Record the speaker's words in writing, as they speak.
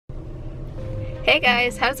Hey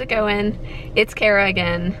guys, how's it going? It's Kara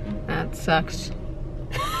again. That sucks.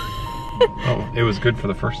 Oh, it was good for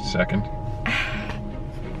the first second.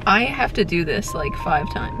 I have to do this like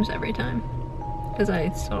 5 times every time because I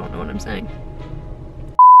still don't know what I'm saying.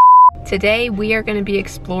 Today we are going to be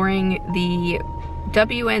exploring the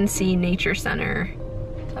WNC Nature Center.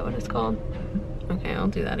 Is that what it's called? Okay, I'll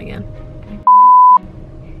do that again.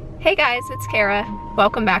 Hey guys, it's Kara.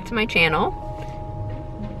 Welcome back to my channel.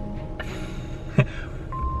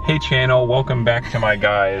 Hey channel, welcome back to my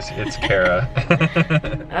guys. It's Kara.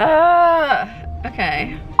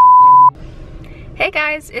 Okay. Hey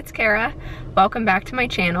guys, it's Kara. Welcome back to my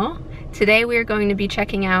channel. Today we are going to be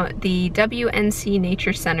checking out the WNC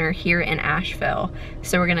Nature Center here in Asheville.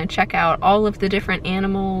 So we're gonna check out all of the different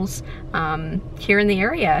animals here in the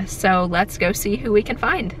area. So let's go see who we can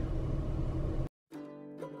find.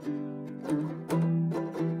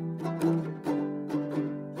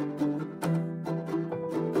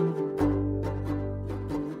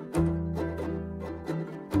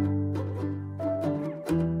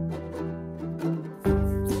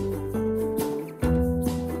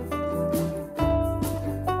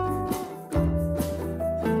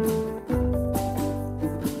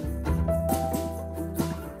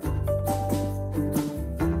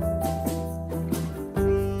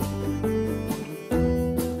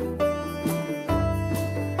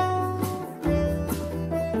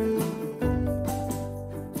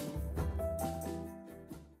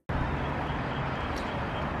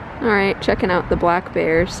 Alright, checking out the black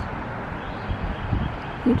bears.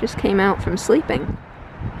 He just came out from sleeping.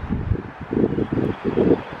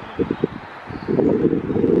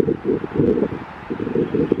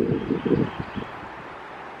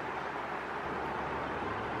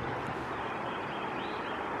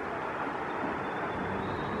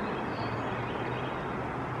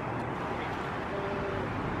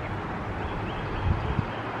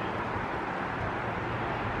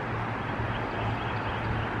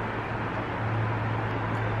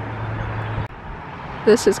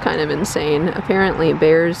 This is kind of insane. Apparently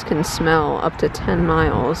bears can smell up to 10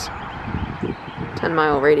 miles.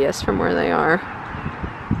 10-mile radius from where they are.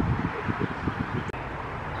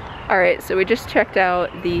 Alright, so we just checked out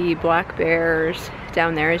the black bears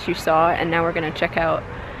down there as you saw, and now we're gonna check out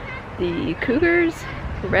the cougars,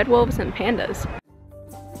 the red wolves, and pandas.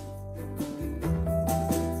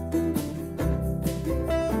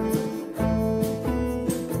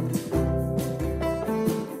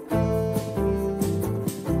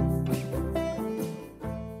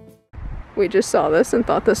 We just saw this and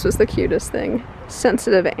thought this was the cutest thing.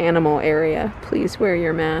 Sensitive animal area. Please wear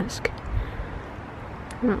your mask.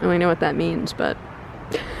 I don't really know what that means, but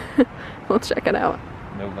we'll check it out.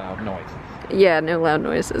 No loud noises. Yeah, no loud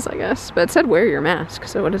noises, I guess. But it said wear your mask,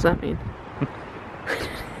 so what does that mean?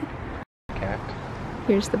 Cat.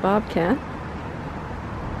 Here's the bobcat.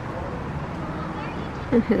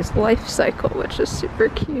 And his life cycle, which is super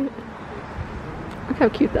cute. Look how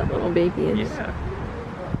cute that little baby is. Yeah.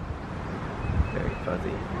 Very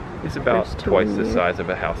fuzzy. He's about twice the size of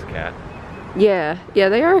a house cat. Yeah,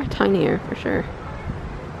 they are tinier for sure.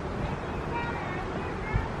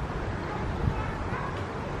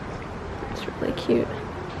 It's really cute.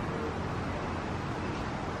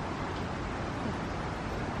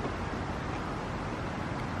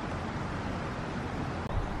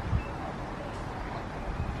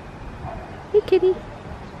 Hey kitty.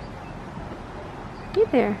 Hey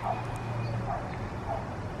there.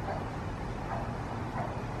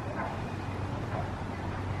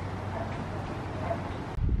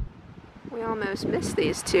 We almost missed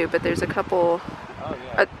these two, but there's a couple. Oh,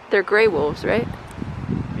 yeah. They're gray wolves, right?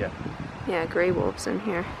 Yeah. Yeah, gray wolves in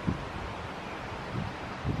here.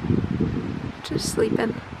 Just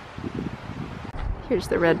sleeping. Here's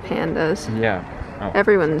the red pandas. Yeah. Oh.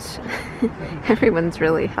 Everyone's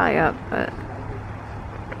really high up, but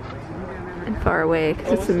and far away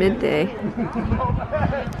because it's a midday.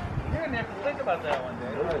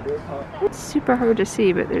 It's super hard to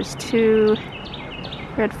see, but there's 2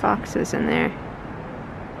 red foxes in there.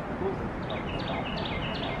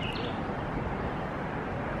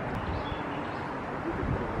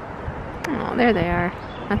 Oh, there they are.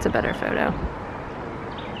 That's a better photo.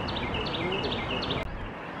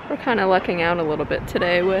 We're kind of lucking out a little bit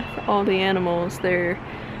today with all the animals.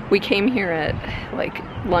 We came here at like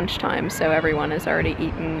lunchtime, so everyone has already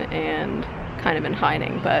eaten and kind of been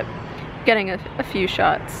hiding, but getting a few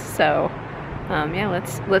shots. So yeah,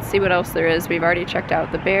 let's see what else there is. We've already checked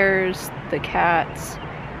out the bears, the cats,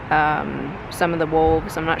 some of the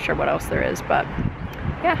wolves. I'm not sure what else there is, but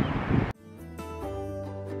yeah.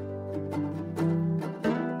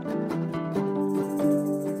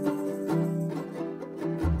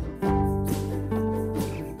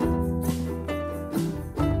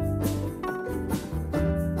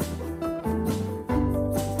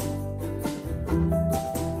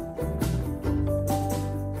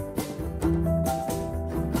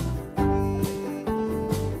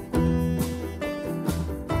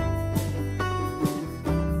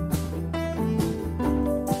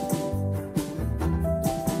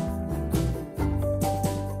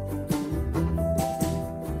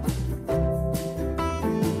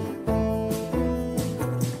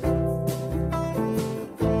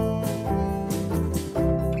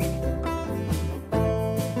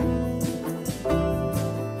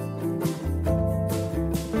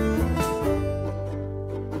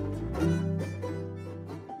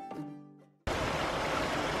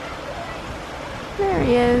 There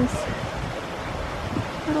he is.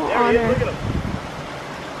 Little otter. Look at him.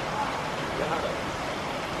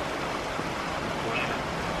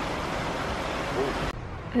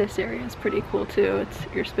 This area is pretty cool too.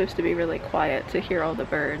 You're supposed to be really quiet to hear all the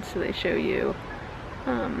birds, so they show you,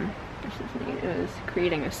 this is neat, it was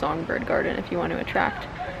creating a songbird garden if you want to attract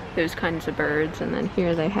those kinds of birds. And then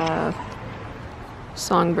here they have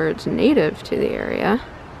songbirds native to the area.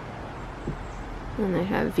 And they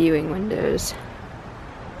have viewing windows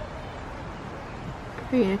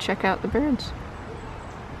for you to check out the birds.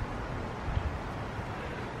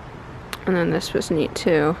 And then this was neat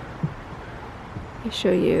too. They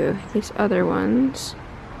show you these other ones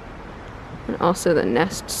and also the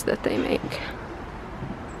nests that they make.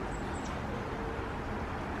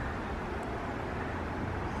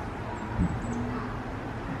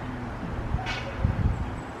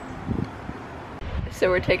 So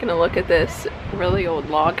we're taking a look at this really old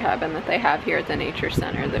log cabin that they have here at the Nature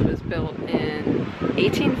Center that was built in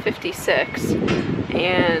 1856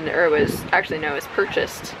 or it was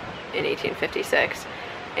purchased in 1856.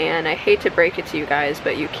 And I hate to break it to you guys,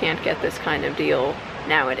 but you can't get this kind of deal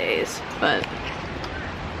nowadays. But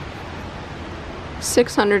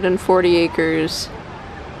 640 acres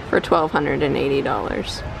for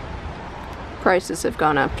 $1,280. Prices have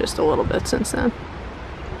gone up just a little bit since then.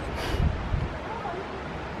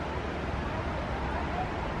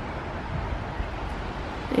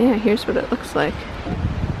 Yeah, here's what it looks like.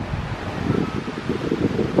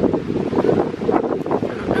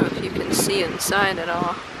 See inside at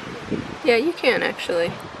all. Yeah, you can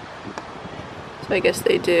actually. So I guess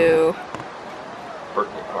they do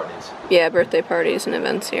Birthday parties. Yeah, birthday parties and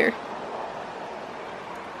events here.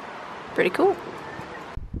 Pretty cool.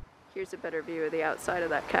 Here's a better view of the outside of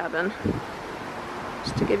that cabin,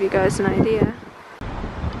 just to give you guys an idea.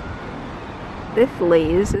 This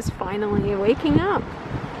Laze is finally waking up.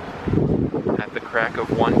 At the crack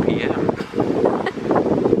of 1 p.m.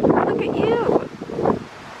 Look at you.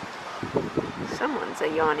 Someone's a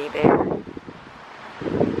yawny bear.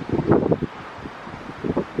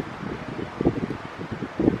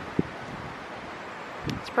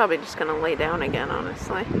 It's probably just gonna lay down again,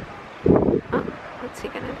 honestly. Oh, what's he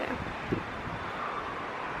gonna do?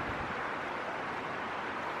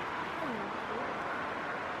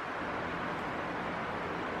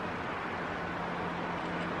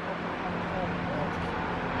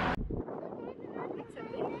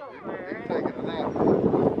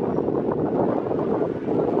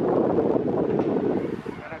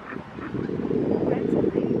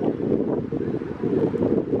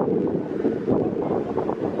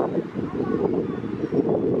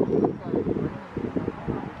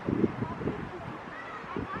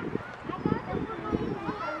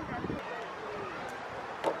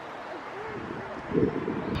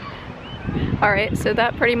 Alright, so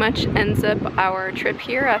that pretty much ends up our trip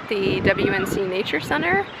here at the WNC Nature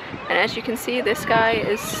Center. And as you can see, this guy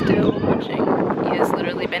is still munching. He has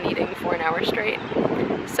literally been eating for an hour straight.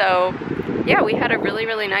 So yeah, we had a really,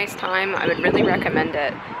 really nice time. I would really recommend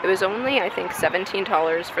it. It was only, I think,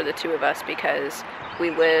 $17 for the two of us because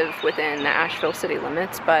we live within the Asheville city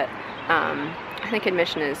limits, but I think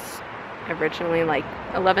admission is originally like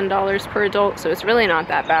 $11 per adult, so it's really not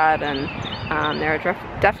that bad, and there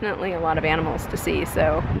are definitely a lot of animals to see,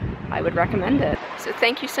 so I would recommend it. So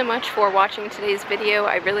thank you so much for watching today's video.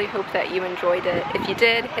 I really hope that you enjoyed it. If you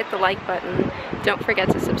did, hit the like button. Don't forget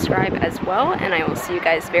to subscribe as well, and I will see you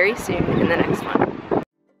guys very soon in the next one.